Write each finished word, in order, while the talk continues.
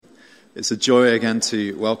It's a joy again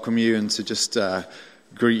to welcome you and to just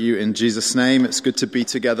greet you in Jesus' name. It's good to be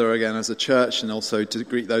together again as a church and also to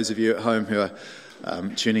greet those of you at home who are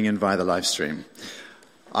tuning in via the live stream.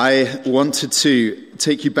 I wanted to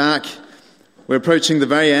take you back. We're approaching the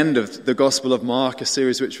very end of the Gospel of Mark, a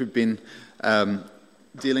series which we've been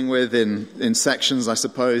dealing with in sections, I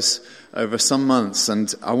suppose, over some months.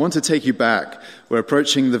 And I want to take you back. We're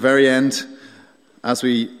approaching the very end as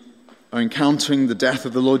we are encountering the death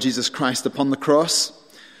of the Lord Jesus Christ upon the cross.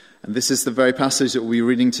 And this is the very passage that we'll be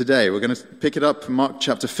reading today. We're going to pick it up from Mark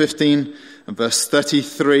chapter 15 and verse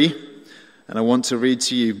 33. And I want to read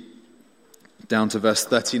to you down to verse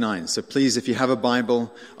 39. So please, if you have a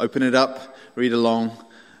Bible, open it up, read along,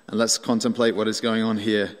 and let's contemplate what is going on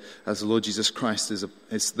here as the Lord Jesus Christ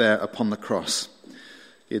is there upon the cross.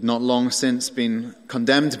 He had not long since been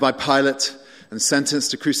condemned by Pilate and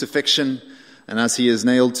sentenced to crucifixion. And as he is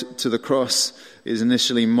nailed to the cross, he is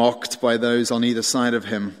initially mocked by those on either side of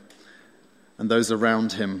him and those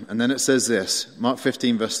around him. And then it says this, Mark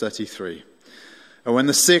 15, verse 33. And when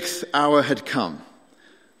the 6th hour had come,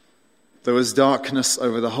 there was darkness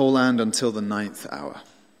over the whole land until the 9th hour.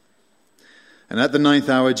 And at the 9th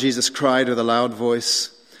hour, Jesus cried with a loud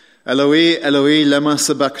voice, Eloi, Eloi, lema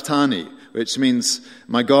sabachthani, which means,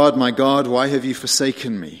 my God, why have you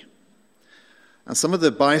forsaken me? And some of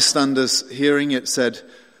the bystanders hearing it said,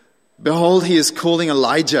 behold, he is calling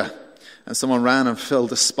Elijah. And someone ran and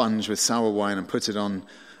filled a sponge with sour wine and put it on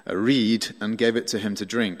a reed and gave it to him to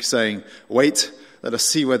drink, saying, wait, let us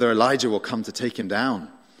see whether Elijah will come to take him down.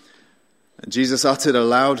 And Jesus uttered a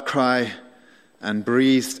loud cry and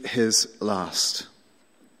breathed his last.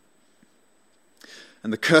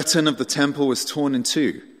 And the curtain of the temple was torn in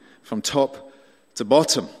two, from top to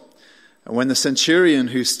bottom. And when the centurion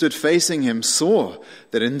who stood facing him saw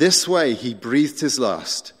that in this way he breathed his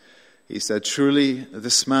last, he said, truly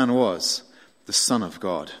this man was the Son of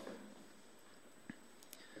God.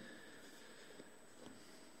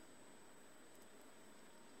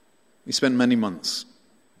 We spent many months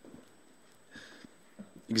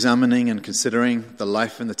examining and considering the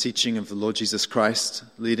life and the teaching of the Lord Jesus Christ,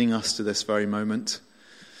 leading us to this very moment,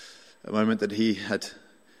 a moment that he had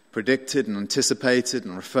predicted and anticipated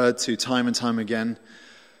and referred to time and time again,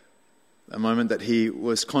 a moment that he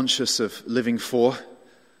was conscious of living for.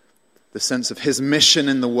 The sense of his mission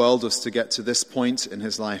in the world was to get to this point in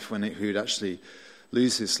his life when he would actually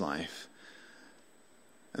lose his life.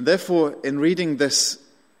 And therefore, in reading this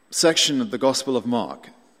section of the Gospel of Mark,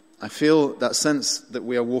 I feel that sense that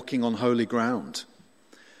we are walking on holy ground.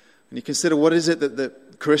 And you consider, what is it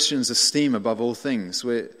that Christians esteem above all things?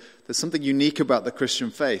 There's something unique about the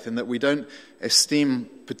Christian faith in that we don't esteem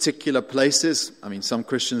particular places. I mean, some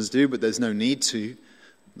Christians do, but there's no need to.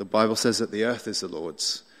 The Bible says that the earth is the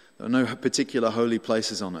Lord's. There are no particular holy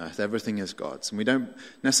places on earth. Everything is God's. And we don't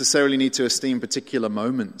necessarily need to esteem particular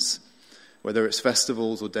moments, whether it's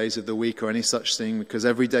festivals or days of the week or any such thing, because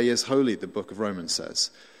every day is holy, the book of Romans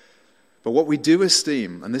says. But what we do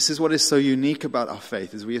esteem, and this is what is so unique about our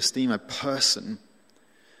faith, is we esteem a person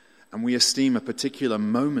and we esteem a particular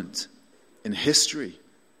moment in history.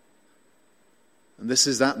 And this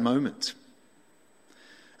is that moment.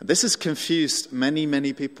 And this has confused many,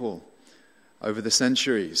 many people over the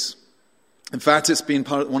centuries. In fact, it's been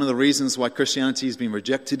one of the reasons why Christianity has been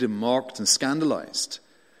rejected and mocked and scandalized.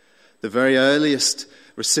 The very earliest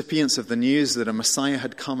recipients of the news that a Messiah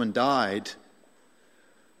had come and died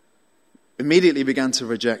immediately began to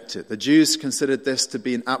reject it. The Jews considered this to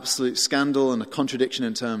be an absolute scandal and a contradiction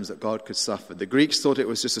in terms that God could suffer. The Greeks thought it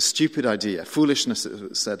was just a stupid idea, foolishness, it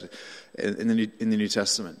was said in the New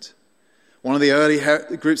Testament. One of the early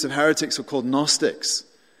groups of heretics were called Gnostics.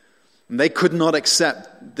 And they could not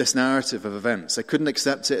accept this narrative of events. They couldn't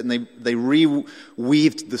accept it, and they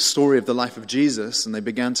reweaved the story of the life of Jesus, and they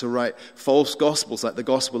began to write false gospels like the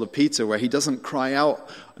Gospel of Peter, where he doesn't cry out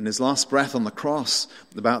in his last breath on the cross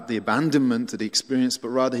about the abandonment that he experienced, but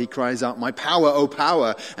rather he cries out, my power, O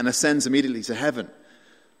power, and ascends immediately to heaven.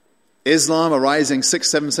 Islam, arising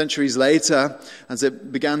 6-7 centuries later, as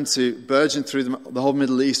it began to burgeon through the whole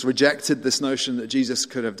Middle East, rejected this notion that Jesus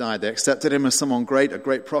could have died. They accepted him as someone great, a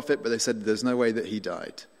great prophet, but they said there's no way that he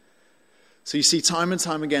died. So you see, time and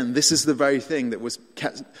time again, this is the very thing that was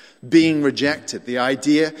kept being rejected, the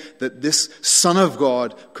idea that this Son of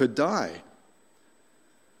God could die.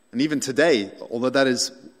 And even today, although that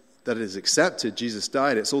is accepted, Jesus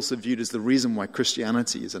died, it's also viewed as the reason why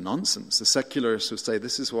Christianity is a nonsense. The secularists would say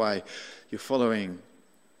this is why you're following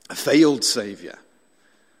a failed Savior.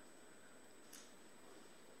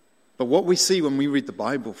 But what we see when we read the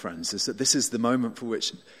Bible, friends, is that this is the moment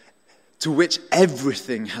to which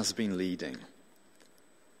everything has been leading.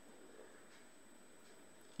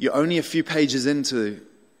 you're only a few pages into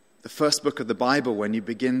the first book of the Bible when you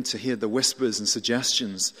begin to hear the whispers and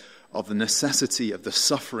suggestions of the necessity of the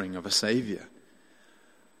suffering of a Savior.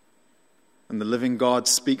 And the living God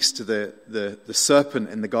speaks to the serpent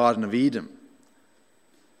in the Garden of Eden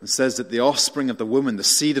and says that the offspring of the woman, the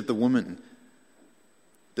seed of the woman,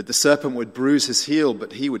 that the serpent would bruise his heel,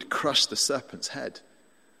 but he would crush the serpent's head.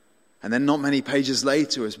 And then not many pages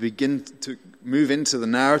later, as we begin to move into the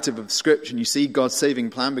narrative of Scripture, and you see God's saving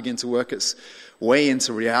plan begin to work its way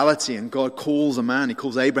into reality, and God calls a man, he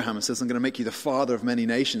calls Abraham and says, I'm going to make you the father of many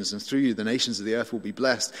nations, and through you the nations of the earth will be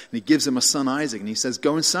blessed. And he gives him a son, Isaac, and he says,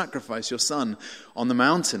 go and sacrifice your son on the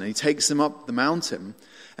mountain. And he takes him up the mountain,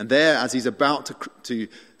 and there, as he's about to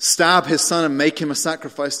stab his son and make him a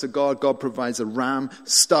sacrifice to God, God provides a ram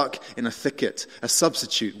stuck in a thicket, a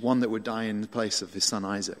substitute, one that would die in the place of his son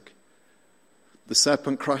Isaac. The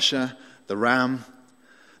serpent crusher, the ram.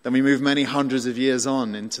 Then we move many hundreds of years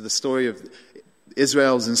on into the story of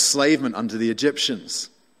Israel's enslavement under the Egyptians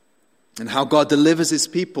and how God delivers his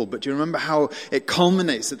people. But do you remember how it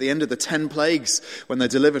culminates at the end of the 10 plagues when they're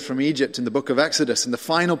delivered from Egypt in the book of Exodus? And the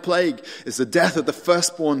final plague is the death of the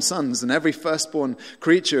firstborn sons and every firstborn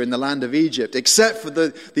creature in the land of Egypt, except for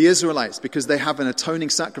the Israelites, because they have an atoning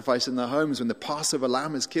sacrifice in their homes when the Passover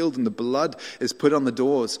lamb is killed and the blood is put on the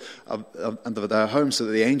doors of their homes so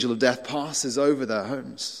that the angel of death passes over their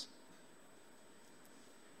homes.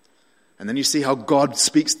 And then you see how God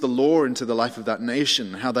speaks the law into the life of that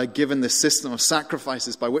nation, how they're given this system of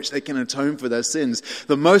sacrifices by which they can atone for their sins,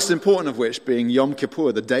 the most important of which being Yom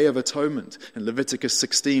Kippur, the Day of Atonement, in Leviticus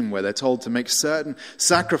 16, where they're told to make certain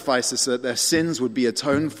sacrifices so that their sins would be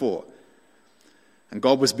atoned for. And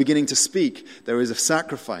God was beginning to speak, there is a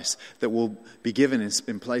sacrifice that will be given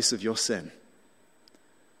in place of your sin.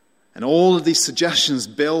 And all of these suggestions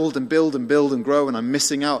build and build and build and grow, and I'm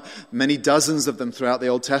missing out many dozens of them throughout the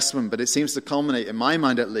Old Testament, but it seems to culminate, in my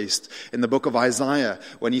mind at least, in the book of Isaiah,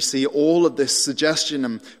 when you see all of this suggestion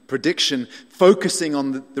and prediction focusing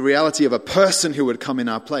on the reality of a person who would come in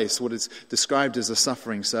our place, what is described as a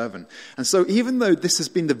suffering servant. And so even though this has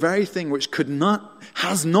been the very thing which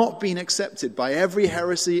has not been accepted by every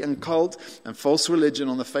heresy and cult and false religion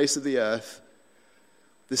on the face of the earth,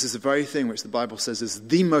 this is the very thing which the Bible says is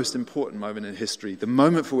the most important moment in history, the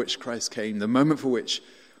moment for which Christ came, the moment for which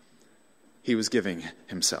he was giving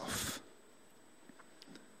himself.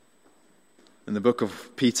 In the book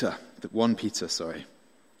of Peter, 1 Peter,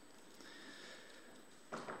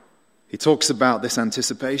 he talks about this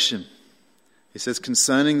anticipation. He says,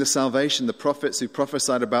 concerning the salvation, the prophets who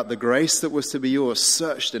prophesied about the grace that was to be yours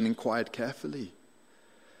searched and inquired carefully.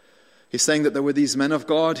 He's saying that there were these men of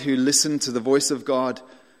God who listened to the voice of God,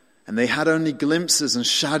 and they had only glimpses and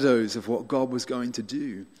shadows of what God was going to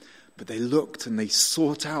do. But they looked and they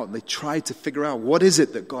sought out, and they tried to figure out, what is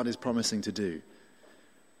it that God is promising to do?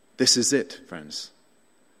 This is it, friends.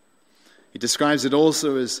 He describes it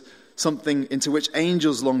also as something into which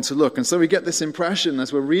angels long to look. And so we get this impression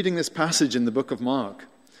as we're reading this passage in the book of Mark,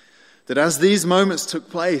 that as these moments took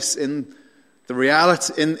place in the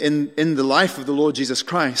reality, in the life of the Lord Jesus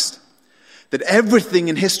Christ, that everything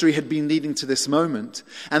in history had been leading to this moment,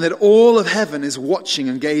 and that all of heaven is watching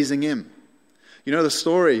and gazing in. You know the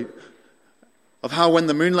story of how when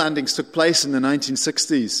the moon landings took place in the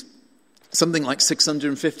 1960s, something like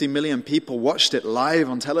 650 million people watched it live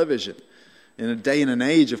on television. In a day and an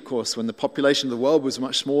age, of course, when the population of the world was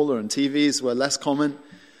much smaller and TVs were less common.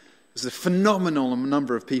 It was a phenomenal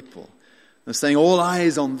number of people. They're saying, all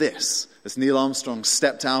eyes on this, as Neil Armstrong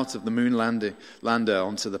stepped out of the moon lander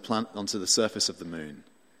onto the surface of the moon.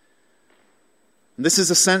 And this is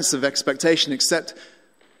a sense of expectation, except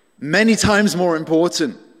many times more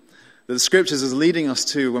important, that the Scriptures is leading us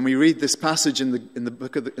to when we read this passage in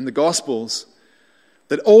the Gospels,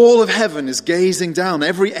 that all of heaven is gazing down,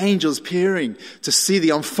 every angel is peering to see the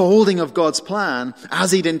unfolding of God's plan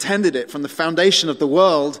as he'd intended it from the foundation of the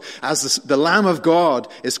world, as the Lamb of God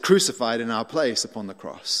is crucified in our place upon the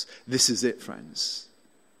cross. This is it, friends.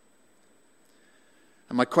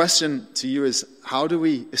 And my question to you is, how do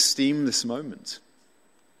we esteem this moment?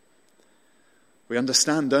 We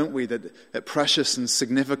understand, don't we, that at precious and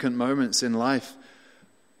significant moments in life,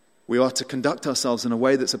 we ought to conduct ourselves in a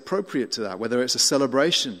way that's appropriate to that, whether it's a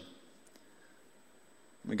celebration.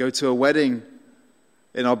 We go to a wedding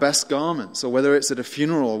in our best garments, or whether it's at a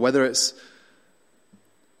funeral, or whether it's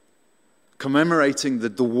commemorating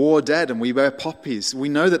the war dead and we wear poppies. We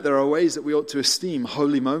know that there are ways that we ought to esteem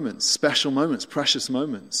holy moments, special moments, precious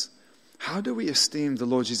moments. How do we esteem the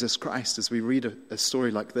Lord Jesus Christ as we read a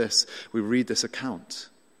story like this? We read this account.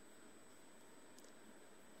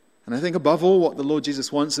 And I think above all, what the Lord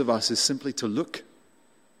Jesus wants of us is simply to look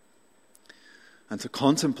and to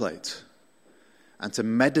contemplate and to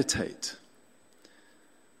meditate.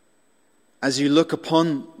 As you look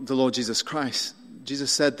upon the Lord Jesus Christ,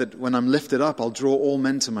 Jesus said that when I'm lifted up, I'll draw all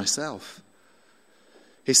men to myself.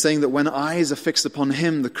 He's saying that when eyes are fixed upon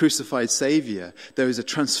him, the crucified Savior, there is a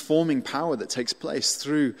transforming power that takes place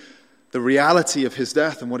through the reality of his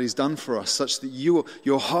death and what he's done for us, such that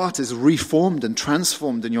your heart is reformed and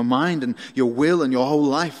transformed, and your mind and your will and your whole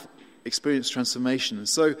life experience transformation. And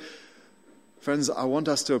so, friends, I want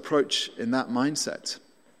us to approach in that mindset.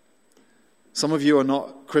 Some of you are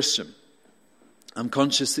not Christian. I'm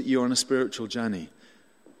conscious that you're on a spiritual journey.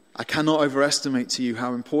 I cannot overestimate to you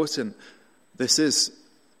how important this is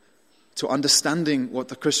to understanding what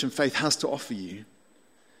the Christian faith has to offer you.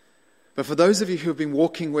 But for those of you who have been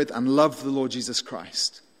walking with and love the Lord Jesus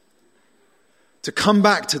Christ, to come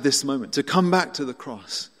back to this moment, to come back to the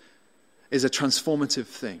cross, is a transformative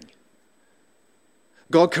thing.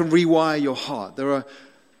 God can rewire your heart. There are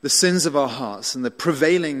the sins of our hearts and the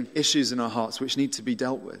prevailing issues in our hearts which need to be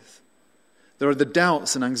dealt with. There are the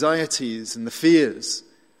doubts and anxieties and the fears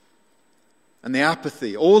and the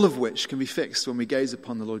apathy, all of which can be fixed when we gaze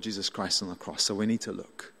upon the Lord Jesus Christ on the cross. So we need to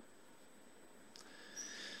look.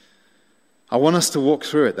 I want us to walk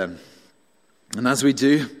through it then. And as we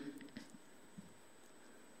do,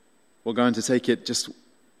 we're going to take it just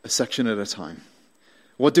a section at a time.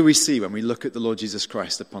 What do we see when we look at the Lord Jesus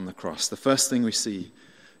Christ upon the cross? The first thing we see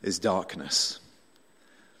is darkness.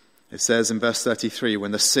 It says in verse 33,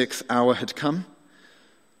 when the 6th hour had come,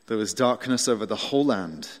 there was darkness over the whole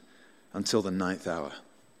land until the 9th hour.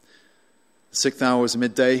 The 6th hour was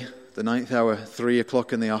midday, the 9th hour, 3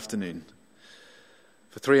 o'clock in the afternoon.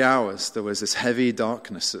 For 3 hours, there was this heavy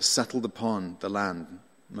darkness that settled upon the land,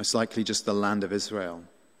 most likely just the land of Israel.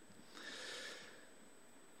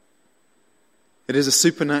 It is a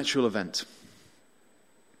supernatural event.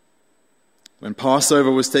 When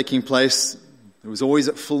Passover was taking place, it was always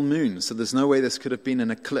at full moon, so there's no way this could have been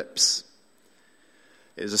an eclipse.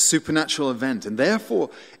 It is a supernatural event, and therefore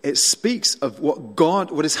it speaks of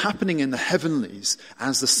what is happening in the heavenlies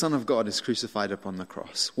as the Son of God is crucified upon the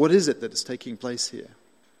cross. What is it that is taking place here?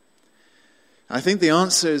 I think the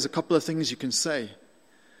answer is a couple of things you can say.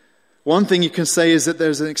 One thing you can say is that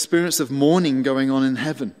there's an experience of mourning going on in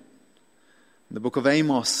heaven. In the book of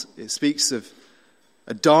Amos, it speaks of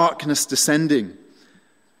a darkness descending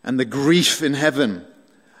and the grief in heaven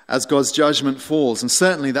as God's judgment falls. And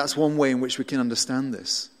certainly that's one way in which we can understand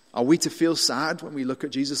this. Are we to feel sad when we look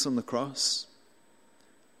at Jesus on the cross?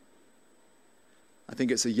 I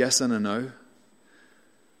think it's a yes and a no.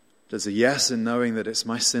 There's a yes in knowing that it's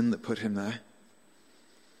my sin that put him there.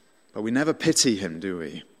 But we never pity him, do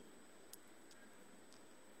we?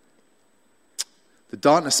 The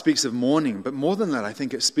darkness speaks of mourning, but more than that, I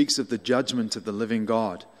think it speaks of the judgment of the living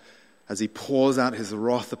God as he pours out his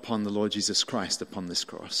wrath upon the Lord Jesus Christ upon this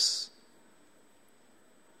cross.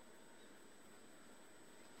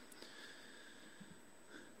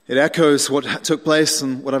 It echoes what took place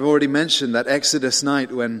and what I've already mentioned, that Exodus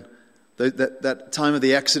night, when that time of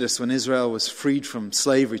the Exodus when Israel was freed from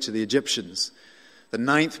slavery to the Egyptians. The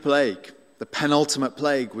 9th plague, the penultimate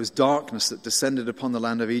plague, was darkness that descended upon the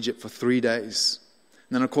land of Egypt for 3 days.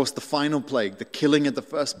 And then, of course, the final plague, the killing of the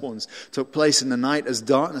firstborns, took place in the night as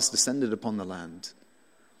darkness descended upon the land.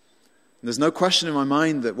 And there's no question in my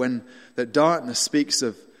mind that darkness speaks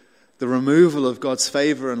of the removal of God's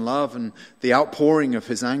favor and love and the outpouring of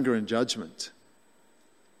his anger and judgment.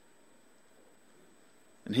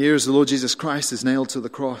 And here as the Lord Jesus Christ is nailed to the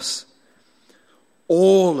cross,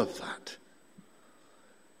 all of that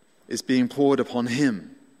is being poured upon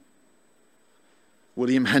him.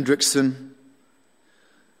 William Hendrickson,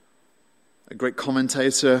 a great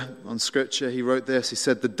commentator on Scripture, he wrote this. He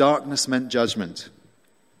said, the darkness meant judgment.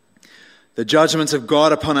 The judgment of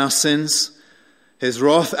God upon our sins, his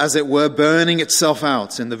wrath, as it were, burning itself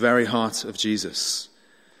out in the very heart of Jesus.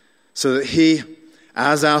 So that he,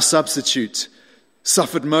 as our substitute,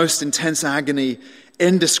 suffered most intense agony,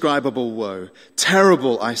 indescribable woe,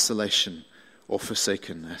 terrible isolation or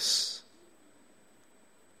forsakenness.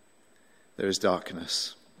 There is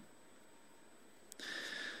darkness.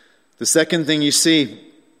 The second thing you see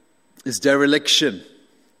is dereliction.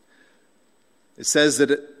 It says that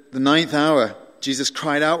at the 9th hour, Jesus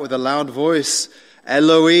cried out with a loud voice,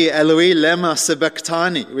 Eloi, Eloi, lema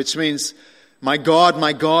sabachthani, which means, my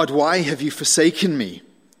God, why have you forsaken me?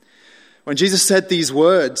 When Jesus said these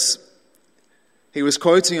words, he was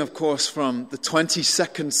quoting, of course, from the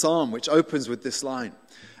 22nd Psalm, which opens with this line,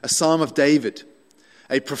 a Psalm of David,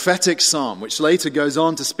 a prophetic psalm, which later goes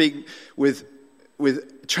on to speak with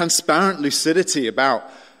transparent lucidity about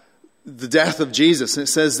the death of Jesus. And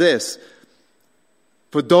it says this,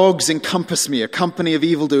 For dogs encompass me, a company of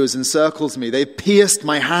evildoers encircles me. They pierced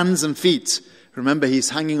my hands and feet. Remember, he's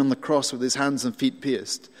hanging on the cross with his hands and feet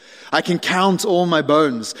pierced. I can count all my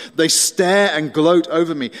bones. They stare and gloat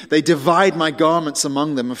over me. They divide my garments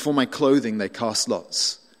among them, and for my clothing they cast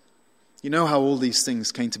lots. You know how all these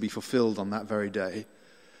things came to be fulfilled on that very day.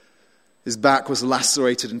 His back was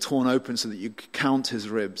lacerated and torn open so that you could count his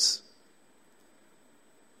ribs.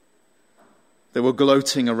 They were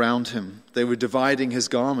gloating around him. They were dividing his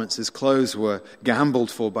garments. His clothes were gambled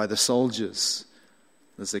for by the soldiers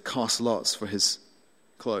as they cast lots for his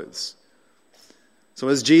clothes. So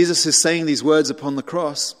as Jesus is saying these words upon the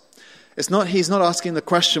cross, he's not asking the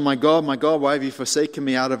question, my God, why have you forsaken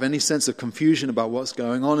me, out of any sense of confusion about what's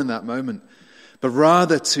going on in that moment, but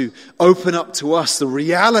rather to open up to us the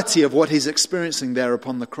reality of what he's experiencing there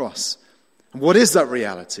upon the cross. And what is that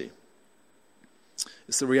reality?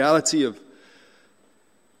 It's the reality of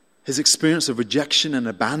his experience of rejection and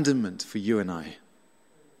abandonment for you and I.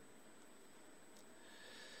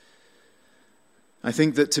 I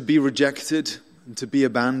think that to be rejected and to be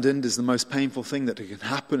abandoned is the most painful thing that can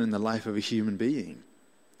happen in the life of a human being.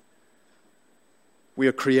 We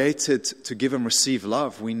are created to give and receive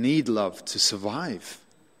love. We need love to survive.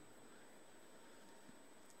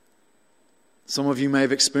 Some of you may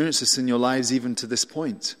have experienced this in your lives even to this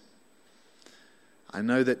point. I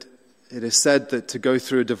know that it is said that to go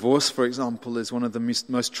through a divorce, for example, is one of the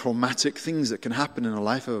most traumatic things that can happen in the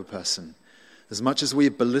life of a person. As much as we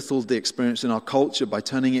have belittled the experience in our culture by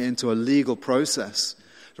turning it into a legal process,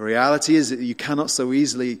 the reality is that you cannot so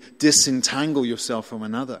easily disentangle yourself from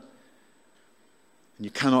another. And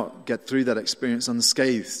you cannot get through that experience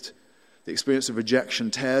unscathed. The experience of rejection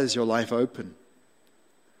tears your life open.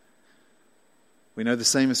 We know the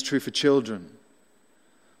same is true for children.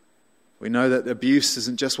 We know that abuse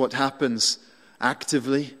isn't just what happens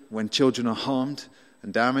actively when children are harmed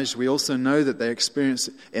and damaged. We also know that they experience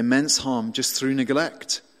immense harm just through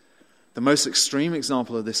neglect. The most extreme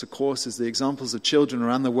example of this, of course, is the examples of children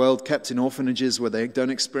around the world kept in orphanages where they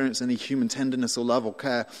don't experience any human tenderness or love or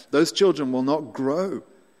care. Those children will not grow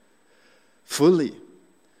fully.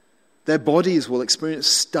 Their bodies will experience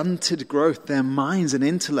stunted growth. Their minds and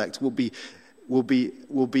intellect will be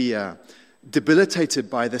debilitated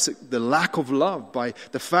by the lack of love, by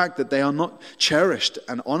the fact that they are not cherished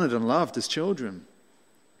and honored and loved as children.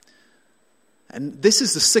 And this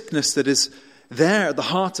is the sickness that is there at the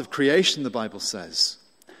heart of creation, the Bible says.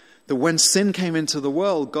 That when sin came into the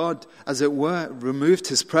world, God, as it were, removed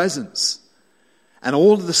his presence. And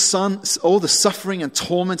all the suffering and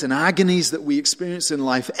torment and agonies that we experience in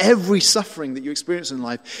life, every suffering that you experience in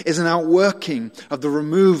life, is an outworking of the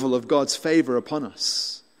removal of God's favor upon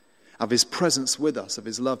us, of his presence with us, of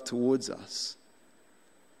his love towards us,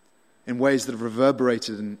 in ways that have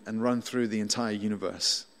reverberated and run through the entire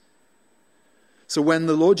universe. So when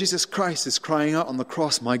the Lord Jesus Christ is crying out on the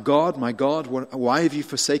cross, my God, why have you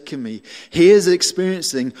forsaken me? He is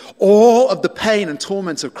experiencing all of the pain and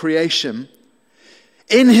torment of creation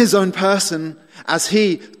in his own person as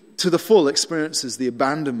he, to the full, experiences the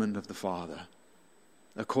abandonment of the Father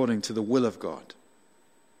according to the will of God.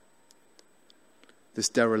 This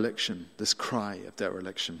dereliction, this cry of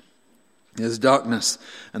dereliction. There's darkness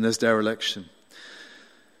and there's dereliction.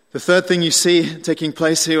 The third thing you see taking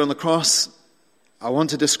place here on the cross, I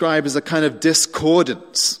want to describe as a kind of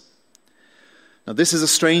discordance. Now this is a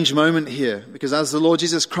strange moment here, because as the Lord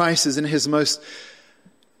Jesus Christ is in his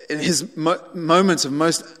moments of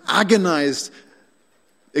most agonized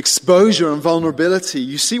exposure and vulnerability,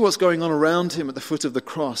 you see what's going on around him at the foot of the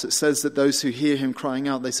cross. It says that those who hear him crying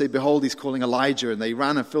out, they say, behold, he's calling Elijah. And they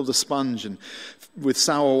ran and filled a sponge with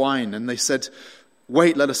sour wine. And they said,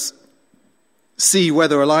 wait, let us see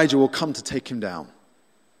whether Elijah will come to take him down.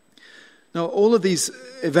 Now, all of these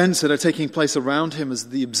events that are taking place around him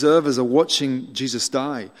as the observers are watching Jesus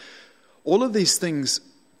die, all of these things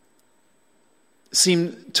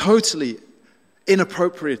seem totally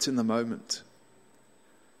inappropriate in the moment.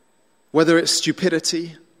 Whether it's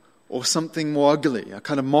stupidity or something more ugly, a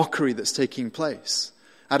kind of mockery that's taking place.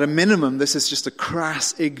 At a minimum, this is just a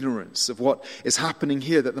crass ignorance of what is happening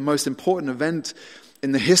here, that the most important event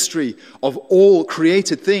in the history of all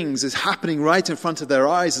created things is happening right in front of their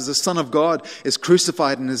eyes as the Son of God is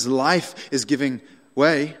crucified and his life is giving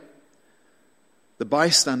way. The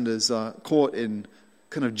bystanders are caught in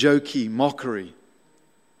kind of jokey mockery.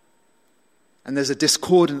 And there's a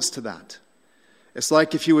discordance to that. It's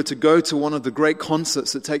like if you were to go to one of the great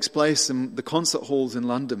concerts that takes place in the concert halls in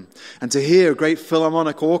London and to hear a great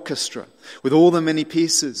philharmonic orchestra with all the many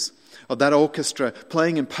pieces of that orchestra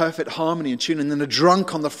playing in perfect harmony and tune, and then a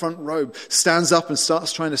drunk on the front row stands up and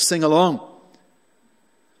starts trying to sing along.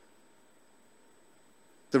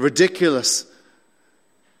 The ridiculous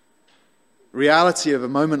reality of a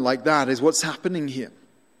moment like that is what's happening here.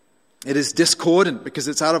 It is discordant because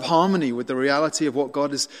it's out of harmony with the reality of what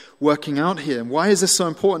God is working out here. And why is this so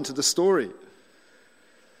important to the story?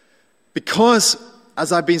 Because,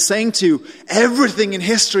 as I've been saying to you, everything in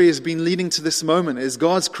history has been leading to this moment. It is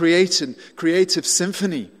God's creative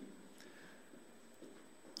symphony.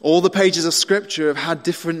 All the pages of Scripture have had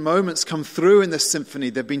different moments come through in this symphony.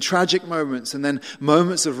 There have been tragic moments and then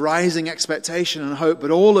moments of rising expectation and hope, but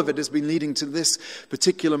all of it has been leading to this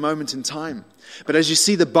particular moment in time. But as you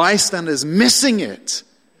see the bystanders missing it,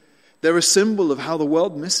 they're a symbol of how the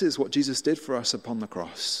world misses what Jesus did for us upon the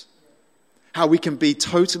cross. How we can be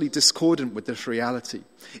totally discordant with this reality,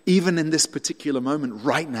 even in this particular moment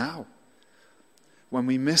right now, when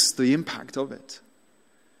we miss the impact of it.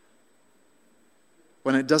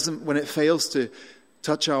 When it fails to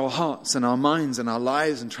touch our hearts and our minds and our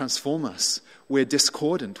lives and transform us, we're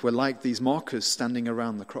discordant. We're like these mockers standing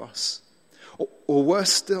around the cross. Or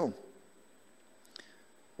worse still,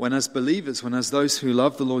 when as believers, when as those who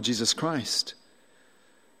love the Lord Jesus Christ,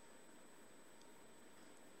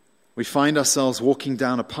 we find ourselves walking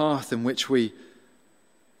down a path in which we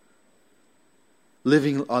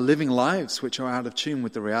are living lives which are out of tune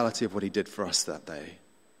with the reality of what He did for us that day.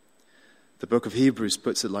 The book of Hebrews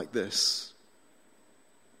puts it like this.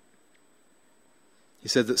 He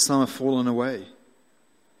said that some have fallen away.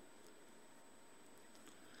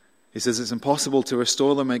 He says it's impossible to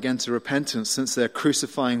restore them again to repentance, since they're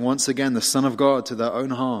crucifying once again the Son of God to their own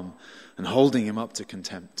harm and holding Him up to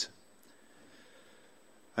contempt.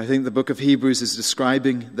 I think the book of Hebrews is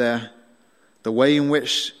describing there the way in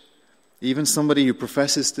which even somebody who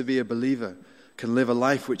professes to be a believer can live a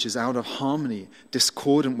life which is out of harmony,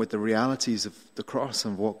 discordant with the realities of the cross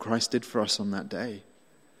and what Christ did for us on that day.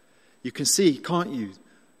 You can see, can't you,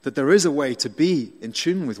 that there is a way to be in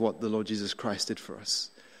tune with what the Lord Jesus Christ did for us,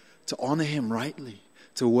 to honor Him rightly,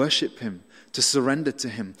 to worship Him, to surrender to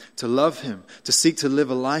Him, to love Him, to seek to live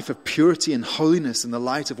a life of purity and holiness in the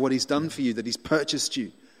light of what He's done for you, that He's purchased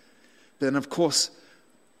you. But then, of course,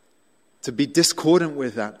 to be discordant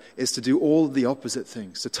with that is to do all the opposite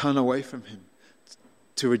things, to turn away from Him,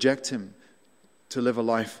 to reject Him, to live a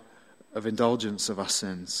life of indulgence of our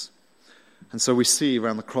sins. And so we see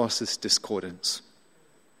around the cross this discordance.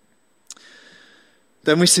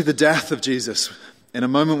 Then we see the death of Jesus in a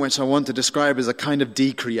moment which I want to describe as a kind of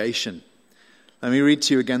decreation. Let me read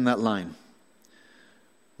to you again that line.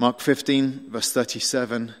 Mark 15, verse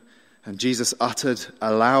 37, and Jesus uttered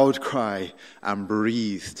a loud cry and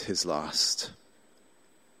breathed His last.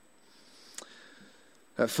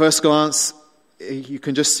 At first glance, you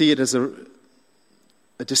can just see it as a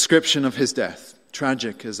description of His death,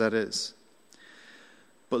 tragic as that is.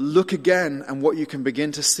 But look again, and what you can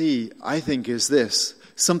begin to see, I think, is this.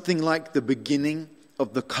 Something like the beginning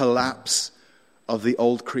of the collapse of the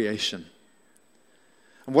old creation.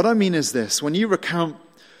 And what I mean is this. When you recount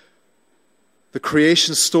the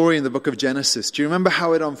creation story in the book of Genesis, do you remember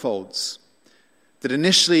how it unfolds? That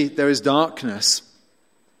initially there is darkness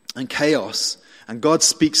and chaos, and God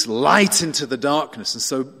speaks light into the darkness and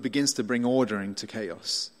so begins to bring order into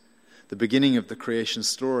chaos. The beginning of the creation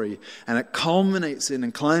story. And it culminates in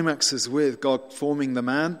and climaxes with God forming the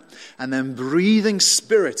man and then breathing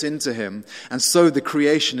spirit into him. And so the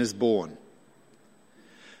creation is born.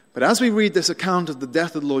 But as we read this account of the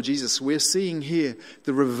death of the Lord Jesus, we're seeing here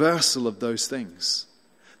the reversal of those things.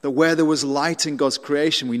 That where there was light in God's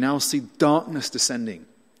creation, we now see darkness descending.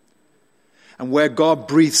 And where God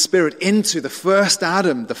breathed spirit into the first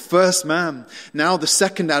Adam, the first man, now the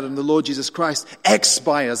second Adam, the Lord Jesus Christ,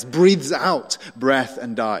 expires, breathes out breath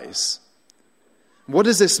and dies. What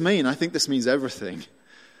does this mean? I think this means everything.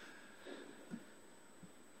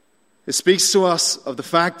 It speaks to us of the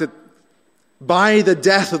fact that by the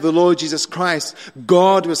death of the Lord Jesus Christ,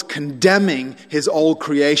 God was condemning His old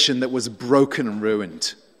creation that was broken and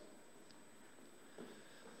ruined.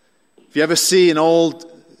 If you ever see an old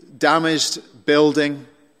damaged building,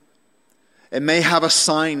 it may have a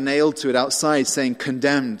sign nailed to it outside saying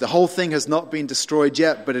condemned. The whole thing has not been destroyed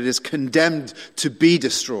yet, but it is condemned to be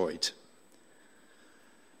destroyed.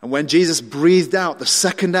 And when Jesus breathed out, the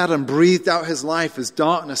second Adam breathed out his life as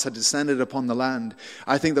darkness had descended upon the land,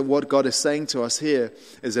 I think that what God is saying to us here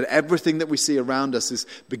is that everything that we see around us is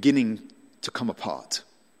beginning to come apart.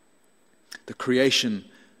 The creation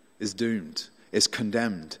is doomed, is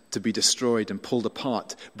condemned to be destroyed and pulled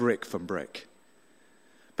apart brick from brick.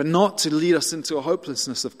 But not to lead us into a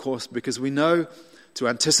hopelessness, of course, because we know to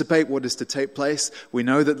anticipate what is to take place. We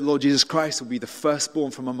know that the Lord Jesus Christ will be the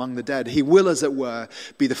firstborn from among the dead. He will, as it were,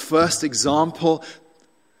 be the first example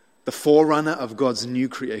the forerunner of God's new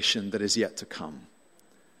creation that is yet to come.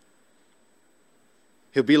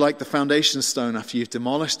 He'll be like the foundation stone after you've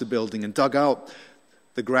demolished the building and dug out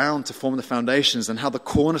the ground to form the foundations, and how the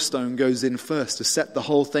cornerstone goes in first to set the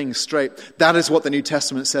whole thing straight. That is what the New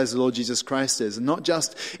Testament says the Lord Jesus Christ is. And not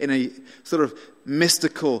just in a sort of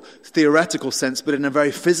mystical, theoretical sense, but in a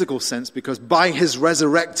very physical sense, because by his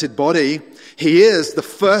resurrected body, he is the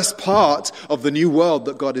first part of the new world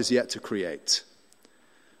that God is yet to create.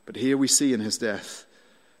 But here we see in his death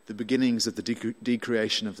the beginnings of the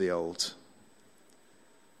decreation of the old.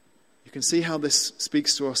 You can see how this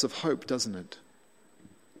speaks to us of hope, doesn't it?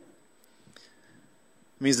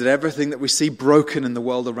 It means that everything that we see broken in the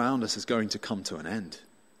world around us is going to come to an end.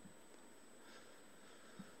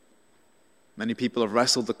 Many people have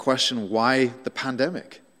wrestled the question, why the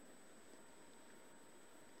pandemic?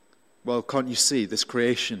 Well, can't you see this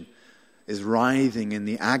creation is writhing in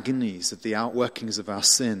the agonies of the outworkings of our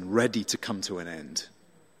sin, ready to come to an end?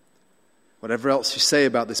 Whatever else you say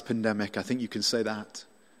about this pandemic, I think you can say that.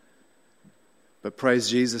 But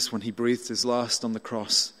praise Jesus, when he breathed his last on the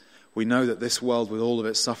cross, we know that this world with all of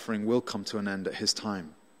its suffering will come to an end at his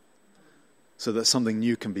time, so that something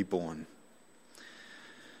new can be born.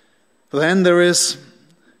 But then there is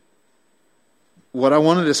what I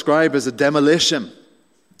want to describe as a demolition.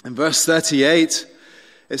 In verse 38,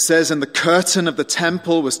 it says, "And the curtain of the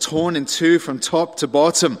temple was torn in two from top to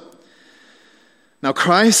bottom." Now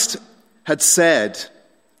Christ had said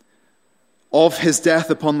of his death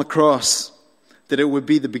upon the cross that it would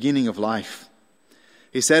be the beginning of life.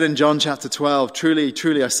 He said in John chapter 12, "Truly,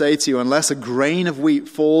 truly I say to you, unless a grain of wheat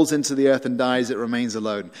falls into the earth and dies, it remains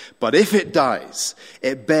alone. But if it dies,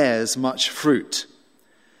 it bears much fruit."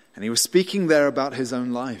 And he was speaking there about his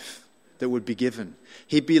own life that would be given.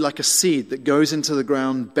 He'd be like a seed that goes into the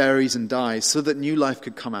ground, buries and dies, so that new life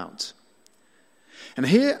could come out. And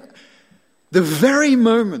here, the very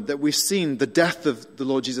moment that we've seen the death of the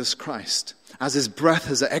Lord Jesus Christ, as his breath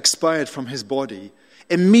has expired from his body,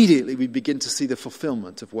 immediately we begin to see the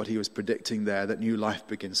fulfillment of what he was predicting there, that new life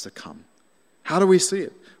begins to come. How do we see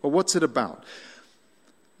it? Well, what's it about?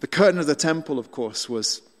 The curtain of the temple, of course,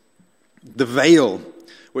 was the veil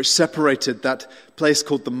which separated that place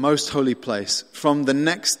called the most holy place from the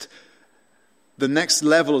next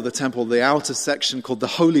level of the temple, the outer section called the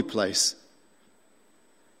holy place.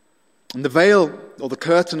 And the veil, or the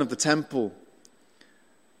curtain of the temple,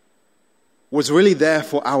 was really there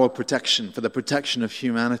for our protection, for the protection of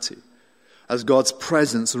humanity. As God's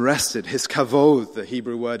presence rested, his kavod, the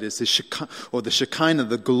Hebrew word is, the Shekinah,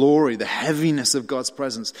 the glory, the heaviness of God's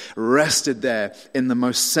presence, rested there in the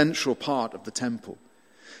most central part of the temple.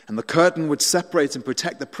 And the curtain would separate and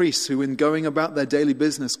protect the priests who, in going about their daily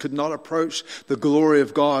business, could not approach the glory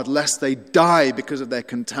of God lest they die because of their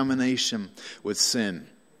contamination with sin.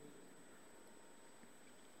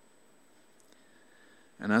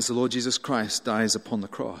 And as the Lord Jesus Christ dies upon the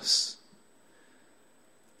cross,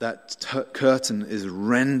 that curtain is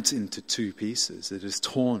rent into two pieces. It is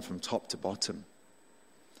torn from top to bottom.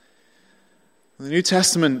 The New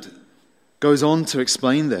Testament goes on to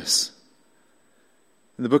explain this.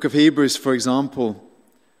 In the book of Hebrews, for example,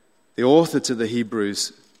 the author to the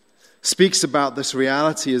Hebrews speaks about this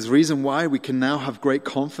reality as reason why we can now have great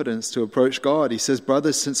confidence to approach God. He says,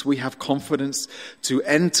 "Brothers, since we have confidence to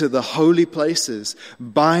enter the holy places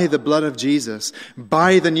by the blood of Jesus,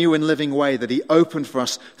 by the new and living way that he opened for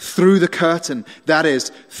us through the curtain, that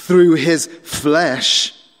is, through his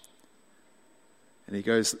flesh." And he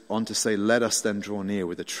goes on to say, "Let us then draw near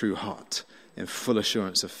with a true heart, in full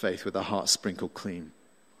assurance of faith, with our hearts sprinkled clean."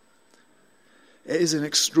 It is an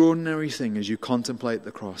extraordinary thing as you contemplate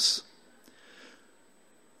the cross,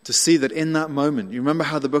 to see that in that moment, you remember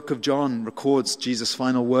how the book of John records Jesus'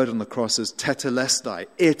 final word on the cross as tetelestai,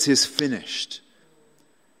 "It is finished."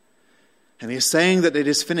 And he is saying that it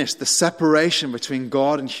is finished. The separation between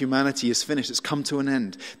God and humanity is finished. It's come to an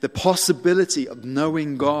end. The possibility of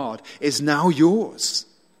knowing God is now yours.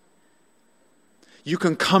 You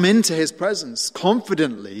can come into his presence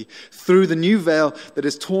confidently through the new veil that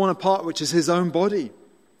is torn apart, which is his own body,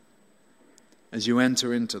 as you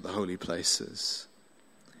enter into the holy places.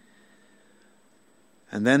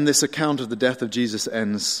 And then this account of the death of Jesus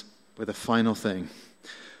ends with a final thing,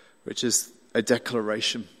 which is a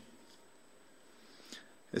declaration.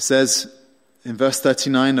 It says in verse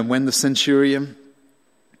 39, "And when the centurion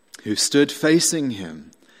who stood facing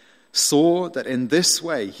him saw that in this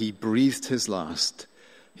way he breathed his last,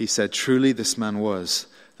 he said, 'Truly this man was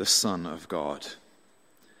the Son of God.'"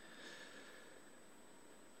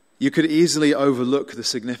 You could easily overlook the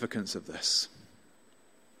significance of this.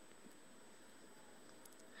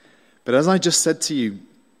 But as I just said to you,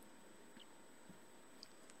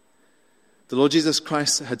 The Lord Jesus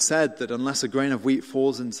Christ had said that unless a grain of wheat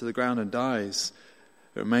falls into the ground and dies,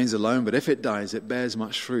 it remains alone, but if it dies, it bears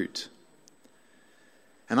much fruit.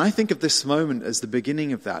 And I think of this moment as the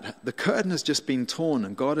beginning of that. The curtain has just been torn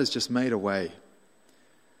and God has just made a way.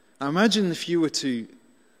 Now imagine if you were to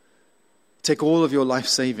take all of your life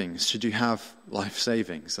savings, should you have life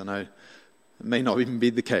savings. I know it may not even be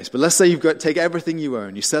the case, but let's say take everything you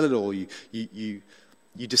own, you sell it all, you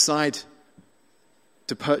decide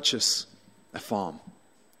to purchase a farm.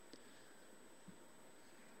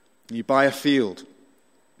 You buy a field,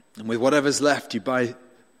 and with whatever's left, you buy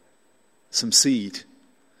some seed.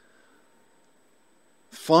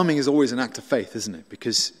 Farming is always an act of faith, isn't it?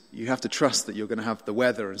 Because you have to trust that you're going to have the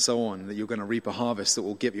weather and so on, that you're going to reap a harvest that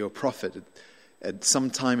will give you a profit at some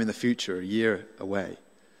time in the future, a year away.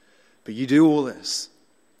 But you do all this,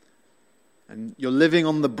 and you're living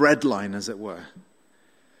on the breadline, as it were.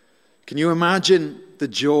 Can you imagine the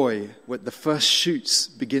joy when the first shoots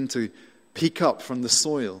begin to peek up from the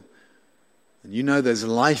soil, and you know there's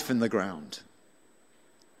life in the ground?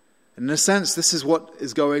 And in a sense, this is what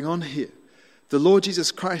is going on here. The Lord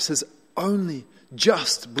Jesus Christ has only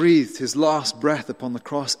just breathed his last breath upon the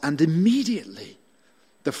cross, and immediately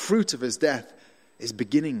the fruit of his death is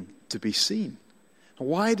beginning to be seen.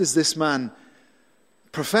 Why does this man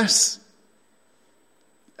profess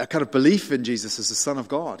a kind of belief in Jesus as the Son of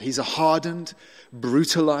God? He's a hardened,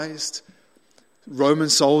 brutalized Roman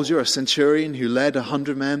soldier, a centurion who led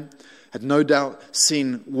 100 men, had no doubt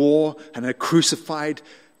seen war and had crucified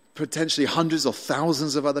potentially hundreds or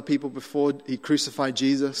thousands of other people before he crucified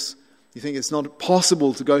Jesus. You think it's not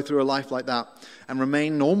possible to go through a life like that and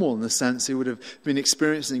remain normal in the sense he would have been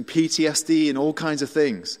experiencing PTSD and all kinds of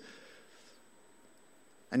things.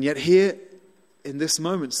 And yet here, in this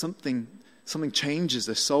moment, something changes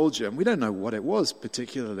this soldier, and we don't know what it was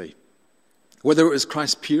particularly. Whether it was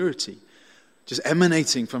Christ's purity, just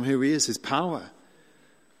emanating from who he is, his power.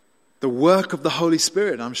 The work of the Holy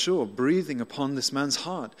Spirit, I'm sure, breathing upon this man's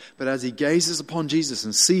heart. But as he gazes upon Jesus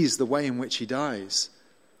and sees the way in which he dies,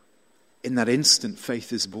 in that instant,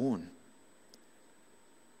 faith is born.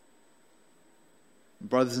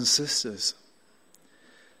 Brothers and sisters,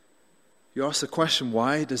 you ask the question,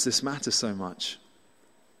 why does this matter so much?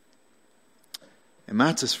 It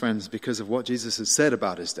matters, friends, because of what Jesus has said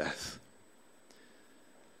about his death.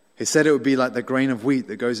 He said it would be like the grain of wheat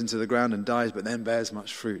that goes into the ground and dies, but then bears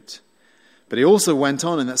much fruit. But he also went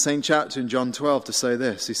on in that same chapter in John 12 to say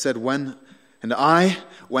this. He said, when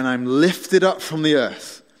I'm lifted up from the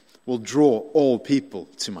earth, will draw all people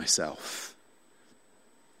to myself.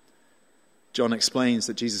 John explains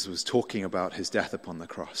that Jesus was talking about his death upon the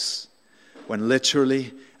cross, when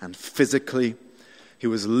literally and physically he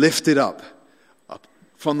was lifted up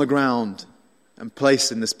from the ground and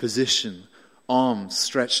placed in this position, arms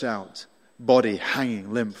stretched out, body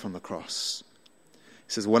hanging limp from the cross.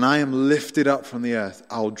 He says, when I am lifted up from the earth,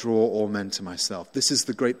 I'll draw all men to myself. This is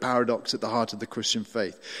the great paradox at the heart of the Christian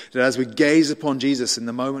faith. That as we gaze upon Jesus in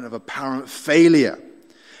the moment of apparent failure,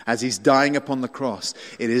 as he's dying upon the cross,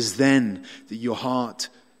 it is then that your heart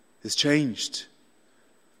is changed.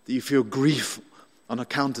 That you feel grief on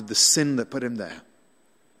account of the sin that put him there.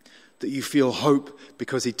 That you feel hope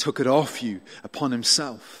because he took it off you upon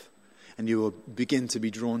himself. And you will begin to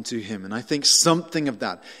be drawn to him. And I think something of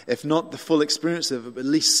that, if not the full experience of it, but at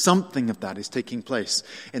least something of that is taking place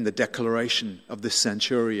in the declaration of this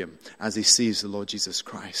centurion as he sees the Lord Jesus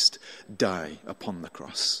Christ die upon the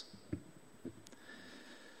cross.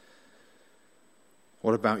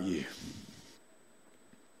 What about you?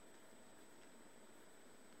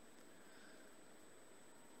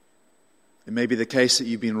 It may be the case that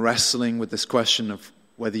you've been wrestling with this question of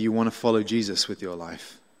whether you want to follow Jesus with your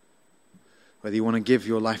life. Whether you want to give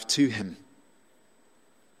your life to him.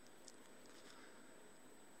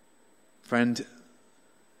 Friend,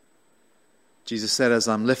 Jesus said, as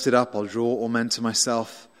I'm lifted up, I'll draw all men to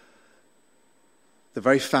myself. The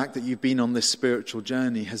very fact that you've been on this spiritual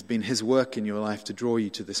journey has been his work in your life to draw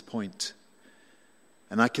you to this point.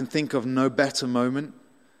 And I can think of no better moment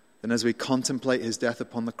than as we contemplate his death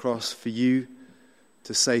upon the cross for you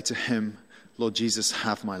to say to him, Lord Jesus,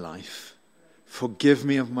 have my life. Forgive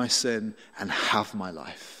me of my sin and have my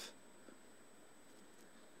life.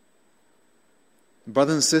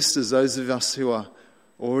 Brothers and sisters, those of us who are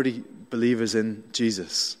already believers in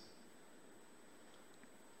Jesus,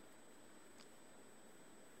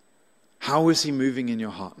 how is he moving in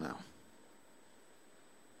your heart now?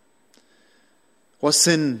 What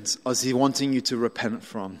sins is he wanting you to repent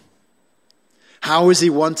from? How is he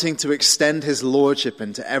wanting to extend his lordship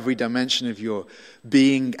into every dimension of your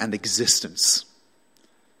being and existence?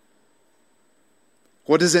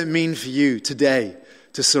 What does it mean for you today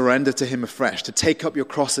to surrender to him afresh, to take up your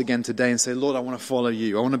cross again today and say, Lord, I want to follow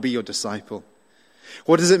you. I want to be your disciple.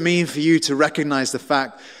 What does it mean for you to recognize the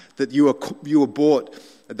fact that you were bought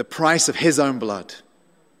at the price of his own blood?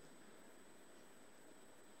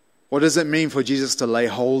 What does it mean for Jesus to lay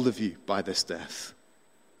hold of you by this death?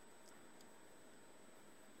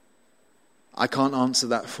 I can't answer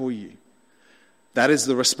that for you. That is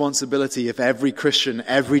the responsibility of every Christian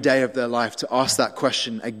every day of their life, to ask that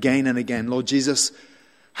question again and again. Lord Jesus,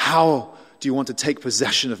 how do you want to take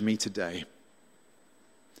possession of me today?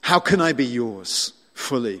 How can I be yours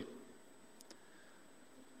fully?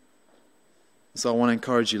 So I want to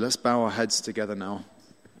encourage you, let's bow our heads together now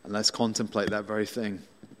and let's contemplate that very thing.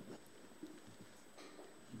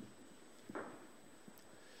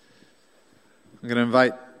 I'm going to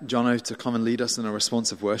invite Jono to come and lead us in a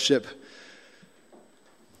responsive worship.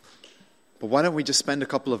 But why don't we just spend a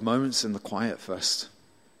couple of moments in the quiet first?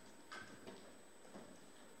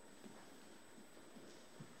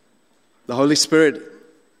 The Holy Spirit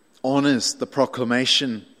honors the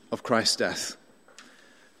proclamation of Christ's death.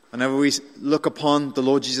 Whenever we look upon the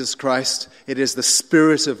Lord Jesus Christ, it is the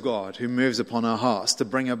Spirit of God who moves upon our hearts to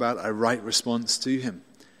bring about a right response to him.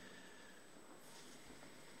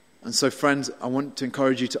 And so, friends, I want to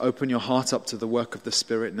encourage you to open your heart up to the work of the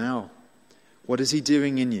Spirit now. What is he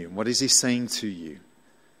doing in you? What is he saying to you?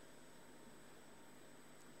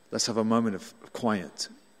 Let's have a moment of quiet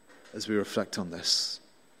as we reflect on this.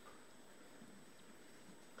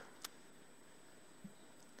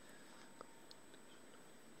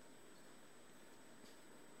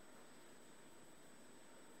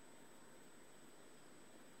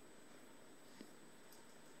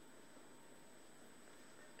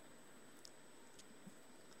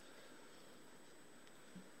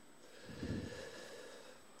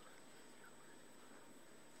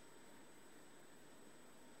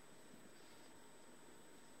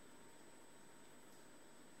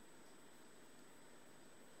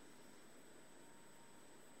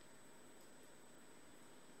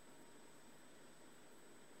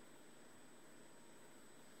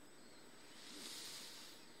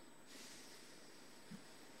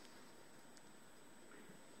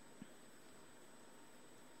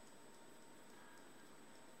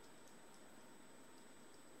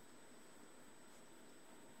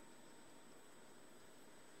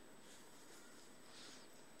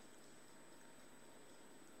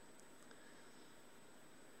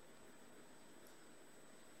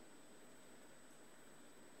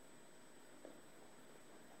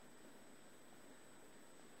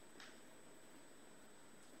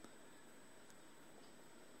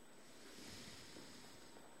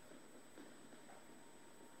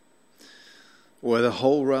 Were the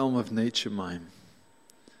whole realm of nature mine,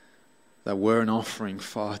 that were an offering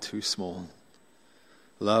far too small.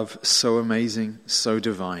 Love so amazing, so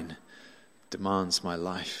divine, demands my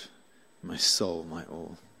life, my soul, my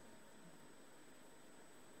all.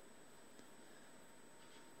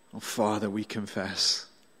 Oh, Father, we confess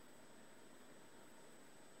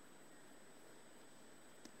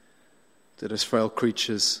that as frail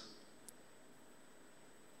creatures,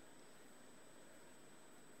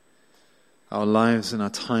 our lives and our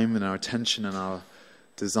time and our attention and our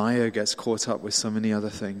desire gets caught up with so many other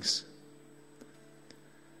things.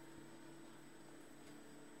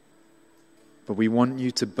 But we want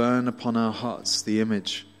you to burn upon our hearts the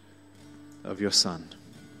image of your Son.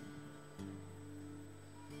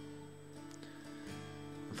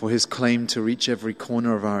 For his claim to reach every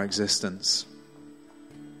corner of our existence.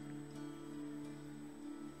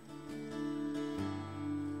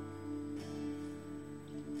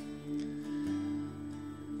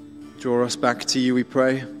 Draw us back to you, we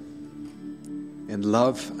pray, in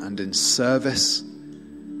love and in service,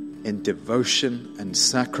 in devotion and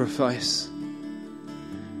sacrifice,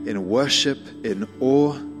 in worship, in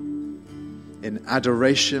awe, in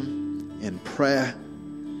adoration, in prayer,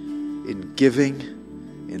 in giving,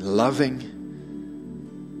 in loving,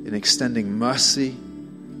 in extending mercy,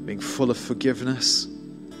 being full of forgiveness,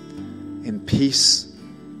 in peace,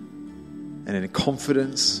 and in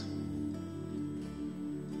confidence.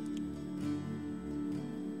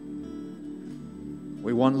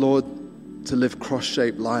 We want, Lord, to live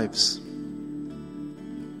cross-shaped lives.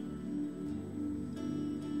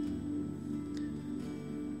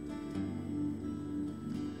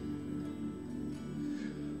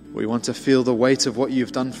 We want to feel the weight of what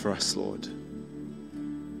you've done for us, Lord.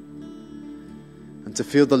 And to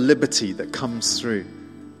feel the liberty that comes through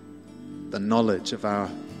the knowledge of our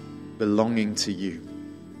belonging to you,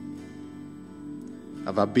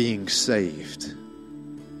 of our being saved,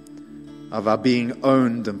 of our being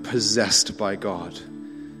owned and possessed by God.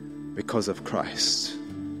 because of Christ.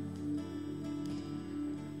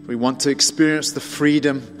 We want to experience the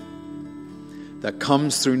freedom that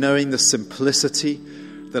comes through knowing the simplicity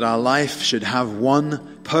that our life should have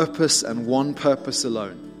one purpose and one purpose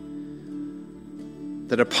alone.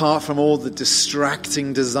 That apart from all the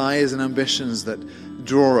distracting desires and ambitions that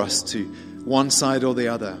draw us to one side or the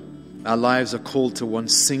other, our lives are called to one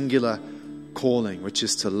singular calling, which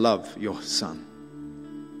is to love your Son.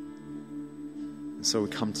 And so we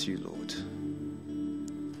come to you, Lord.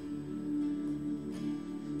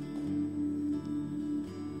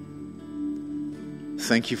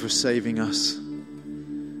 Thank you for saving us.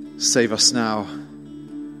 Save us now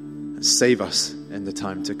and save us in the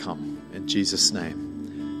time to come. In Jesus'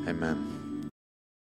 name, amen.